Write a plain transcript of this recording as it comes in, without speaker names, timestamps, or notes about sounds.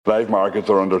Live markets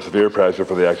are under severe pressure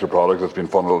for the extra product that's been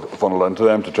funneled into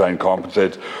them to try and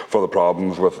compensate for the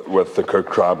problems with the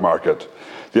cooked crab market.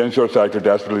 The inshore sector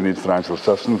desperately needs financial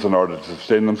assistance in order to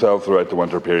sustain themselves throughout the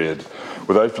winter period.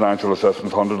 Without financial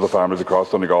assistance, hundreds of families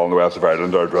across Donegal and the west of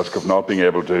Ireland are at risk of not being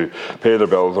able to pay their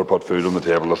bills or put food on the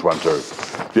table this winter.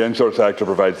 The inshore sector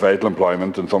provides vital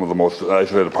employment in some of the most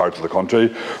isolated parts of the country,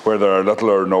 where there are little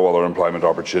or no other employment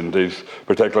opportunities,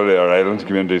 particularly our island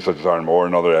communities such as Arnmore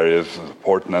and other areas,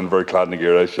 Port and Inver,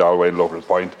 Cladnagira, Shalway and Locust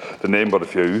Point, to name but a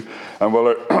few. And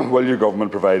will your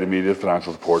government provide immediate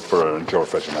financial support for our inshore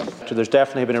fishermen? There's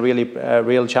definitely been a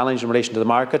real challenge in relation to the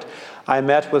market. I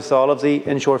met with all of the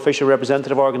inshore fisher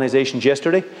representative organisations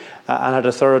yesterday and had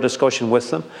a thorough discussion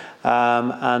with them.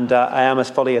 I am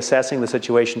fully assessing the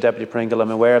situation, Deputy Pringle.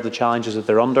 I'm aware of the challenges that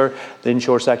they're under. The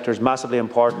inshore sector is massively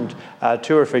important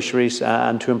to our fisheries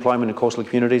and to employment in coastal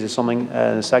communities. It's something in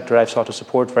a sector I've sought to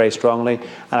support very strongly,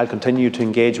 and I'll continue to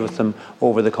engage with them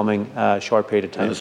over the coming short period of time.